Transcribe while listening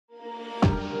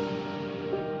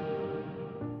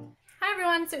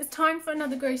everyone, so it's time for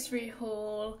another grocery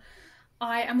haul.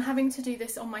 I am having to do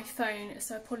this on my phone,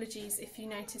 so apologies if you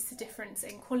notice the difference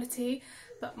in quality,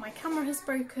 but my camera has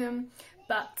broken.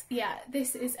 But yeah,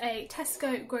 this is a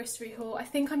Tesco grocery haul. I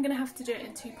think I'm going to have to do it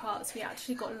in two parts. We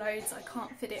actually got loads, I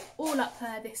can't fit it all up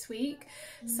there this week.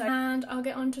 And I'll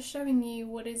get on to showing you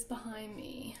what is behind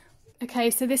me.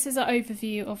 Okay, so this is an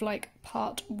overview of like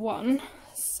part one.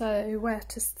 So where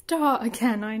to start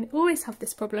again? I always have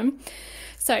this problem.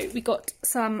 So we got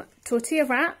some tortilla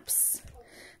wraps,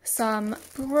 some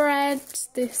bread,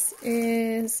 this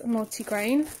is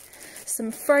multigrain,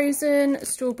 some frozen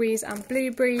strawberries and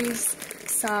blueberries,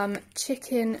 some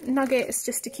chicken nuggets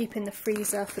just to keep in the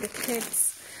freezer for the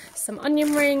kids, some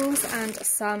onion rings and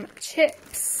some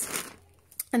chips.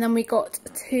 And then we got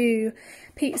two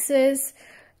pizzas,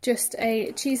 just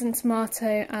a cheese and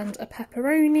tomato and a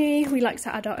pepperoni. We like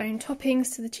to add our own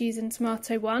toppings to the cheese and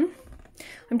tomato one.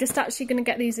 I'm just actually going to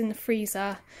get these in the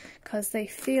freezer because they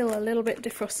feel a little bit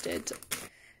defrosted.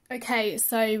 Okay,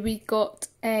 so we got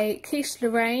a quiche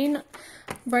Lorraine.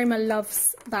 Roma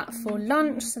loves that for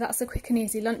lunch, so that's a quick and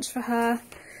easy lunch for her.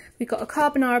 We've got a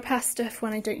carbonara pasta for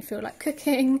when I don't feel like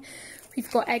cooking.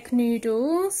 We've got egg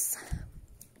noodles.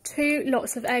 Two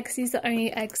lots of eggs, these are the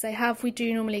only eggs they have. We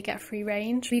do normally get free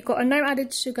range. We've got a no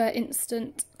added sugar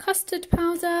instant custard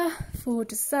powder for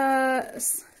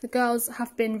desserts. The girls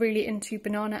have been really into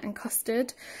banana and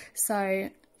custard, so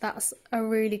that's a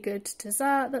really good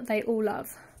dessert that they all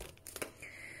love.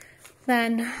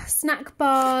 Then snack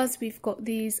bars, we've got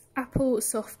these apple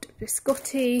soft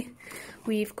biscotti.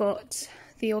 We've got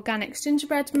the organic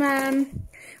gingerbread man.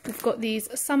 We've got these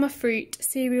summer fruit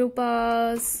cereal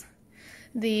bars,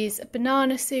 these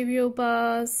banana cereal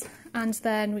bars, and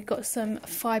then we've got some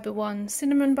Fibre One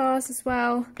cinnamon bars as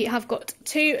well. We have got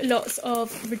two lots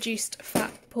of reduced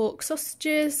fat pork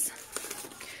sausages,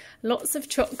 lots of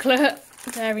chocolate,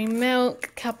 dairy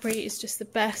milk, Cadbury is just the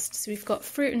best, so we've got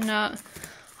fruit and nut,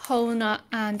 whole nut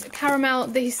and caramel.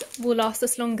 These will last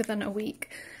us longer than a week,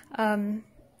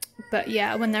 but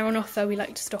yeah, when they're on offer we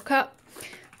like to stock up.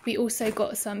 We also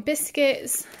got some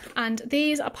biscuits, and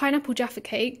these are pineapple Jaffa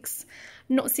cakes.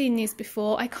 Not seen these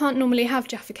before. I can't normally have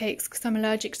Jaffa cakes because I'm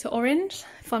allergic to orange.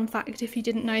 Fun fact if you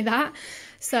didn't know that.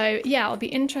 So yeah, I'll be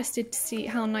interested to see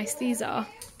how nice these are.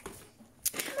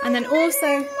 And then also,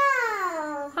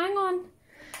 hang on.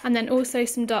 And then also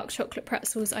some dark chocolate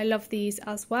pretzels. I love these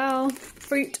as well.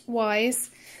 Fruit wise,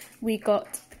 we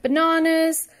got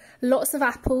bananas, lots of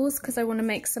apples because I want to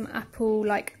make some apple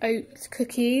like oat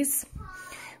cookies.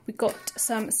 We got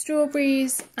some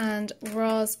strawberries and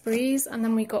raspberries, and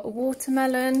then we got a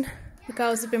watermelon. The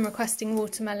girls have been requesting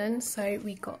watermelon, so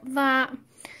we got that.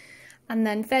 And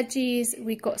then veggies,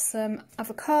 we got some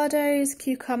avocados,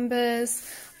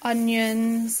 cucumbers,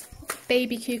 onions,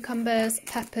 baby cucumbers,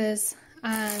 peppers,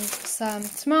 and some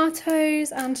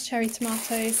tomatoes and cherry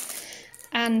tomatoes,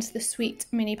 and the sweet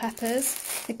mini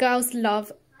peppers. The girls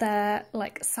love their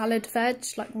like salad veg,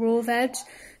 like raw veg,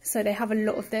 so they have a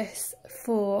lot of this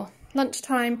for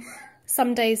lunchtime.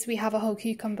 Some days we have a whole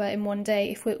cucumber in one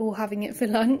day if we're all having it for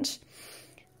lunch.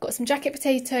 Got some jacket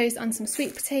potatoes and some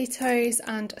sweet potatoes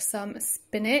and some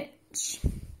spinach.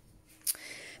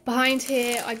 Behind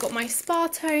here I got my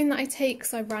Spa-Tone that I take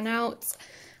because I ran out.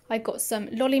 I got some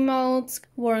lolly moulds.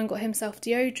 Warren got himself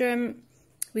deodorant.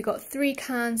 We got 3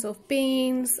 cans of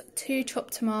beans, 2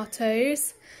 chopped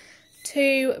tomatoes,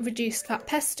 2 reduced fat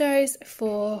pestos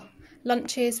for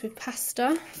lunches with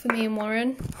pasta for me and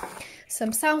Warren, some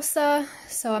salsa,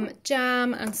 some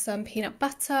jam and some peanut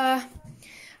butter,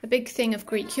 a big thing of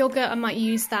Greek yogurt. I might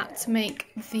use that to make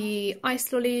the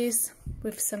ice lollies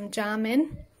with some jam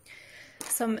in,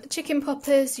 some chicken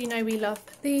poppers, you know we love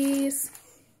these,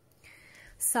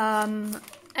 some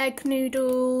egg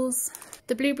noodles,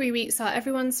 the blueberry wheats are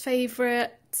everyone's favourite.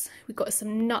 We've got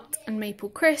some nut and maple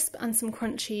crisp and some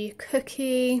crunchy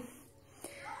cookie.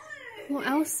 What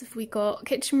else have we got?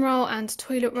 Kitchen roll and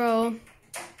toilet roll,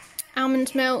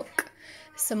 almond milk,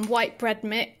 some white bread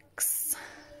mix.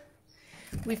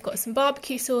 We've got some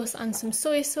barbecue sauce and some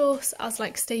soy sauce as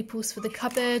like staples for the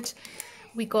cupboard.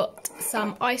 We got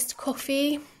some iced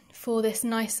coffee for this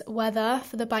nice weather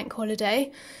for the bank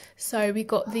holiday. So we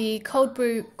got the cold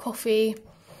brew coffee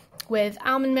with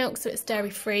almond milk, so it's dairy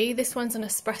free. This one's an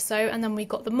espresso, and then we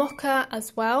got the mocha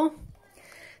as well.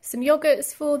 Some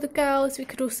yogurts for the girls, we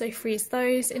could also freeze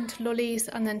those into lollies,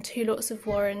 and then 2 lots of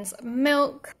Warren's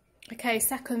milk. Okay,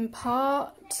 second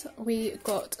part, we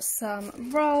got some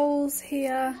rolls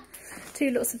here, 2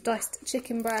 lots of diced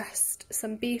chicken breast,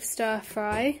 some beef stir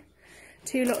fry,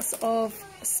 2 lots of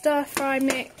stir fry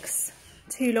mix,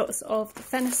 2 lots of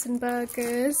venison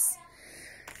burgers,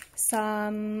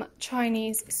 some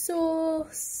Chinese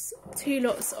sauce, 2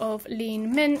 lots of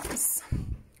lean mince,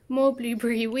 more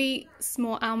blueberry wheats,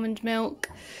 more almond milk,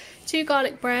 2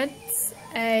 garlic breads,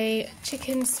 a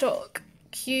chicken stock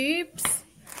cubes,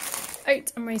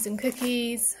 oat and raisin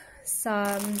cookies,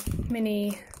 some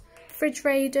mini fridge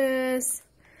raiders,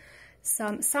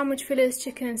 some sandwich fillers,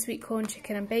 chicken and sweet corn,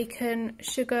 chicken and bacon,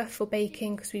 sugar for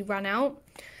baking because we ran out,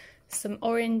 some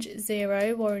orange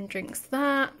zero, Warren drinks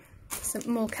that,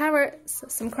 some more carrots,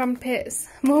 some crumpets,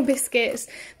 more biscuits.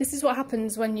 This is what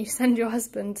happens when you send your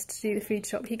husband to do the food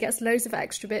shop. He gets loads of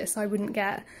extra bits I wouldn't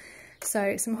get.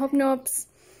 So some hobnobs,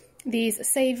 these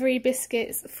savoury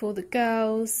biscuits for the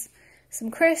girls, some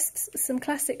crisps, some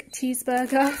classic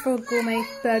cheeseburger for Gourmet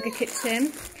Burger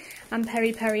Kitchen, and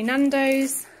peri peri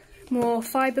Nando's, more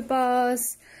fibre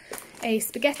bars, a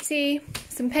spaghetti,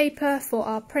 some paper for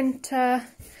our printer,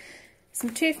 some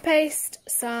toothpaste,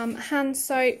 some hand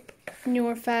soap,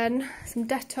 Nurofen, some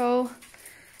Dettol,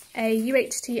 a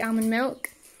UHT almond milk,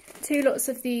 2 lots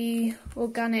of the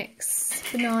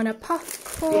Organics banana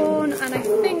puff corn, and I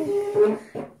think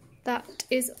that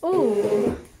is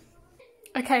all.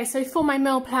 Okay, so for my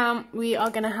meal plan, we are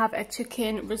going to have a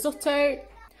chicken risotto.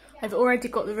 I've already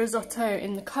got the risotto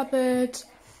in the cupboard.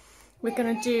 We're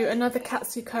going to do another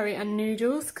katsu curry and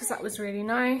noodles because that was really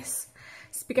nice.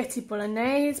 Spaghetti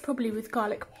bolognese, probably with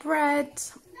garlic bread.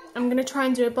 I'm going to try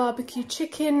and do a barbecue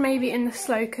chicken, maybe in the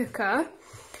slow cooker,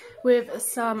 with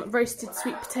some roasted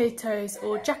sweet potatoes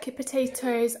or jacket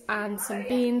potatoes and some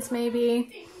beans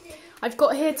maybe. I've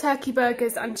got here turkey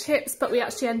burgers and chips, but we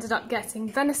actually ended up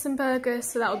getting venison burgers,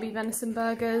 so that will be venison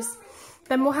burgers.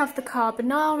 Then we'll have the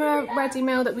carbonara ready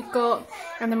meal that we've got,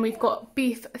 and then we've got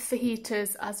beef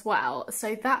fajitas as well.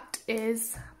 So that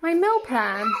is my meal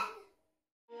plan.